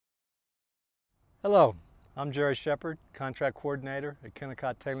Hello, I'm Jerry Shepard, Contract Coordinator at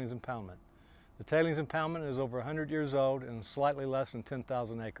Kennecott Tailings Impoundment. The Tailings Impoundment is over 100 years old and slightly less than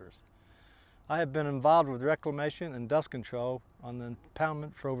 10,000 acres. I have been involved with reclamation and dust control on the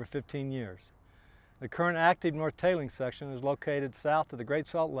impoundment for over 15 years. The current active North Tailings section is located south of the Great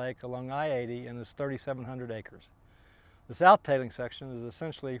Salt Lake along I-80 and is 3,700 acres. The South Tailings section is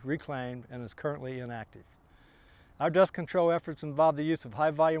essentially reclaimed and is currently inactive. Our dust control efforts involve the use of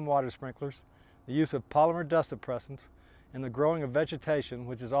high-volume water sprinklers, the use of polymer dust suppressants, and the growing of vegetation,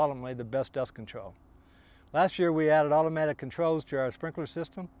 which is ultimately the best dust control. Last year we added automatic controls to our sprinkler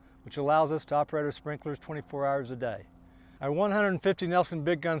system, which allows us to operate our sprinklers 24 hours a day. Our 150 Nelson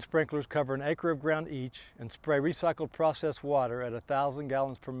Biggun sprinklers cover an acre of ground each and spray recycled processed water at 1,000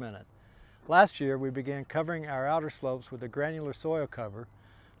 gallons per minute. Last year we began covering our outer slopes with a granular soil cover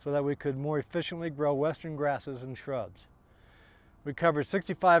so that we could more efficiently grow western grasses and shrubs. We covered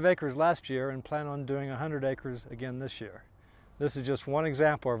 65 acres last year and plan on doing 100 acres again this year. This is just one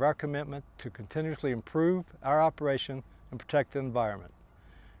example of our commitment to continuously improve our operation and protect the environment.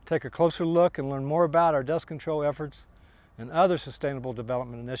 Take a closer look and learn more about our dust control efforts and other sustainable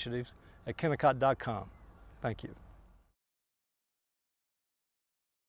development initiatives at Kennecott.com. Thank you.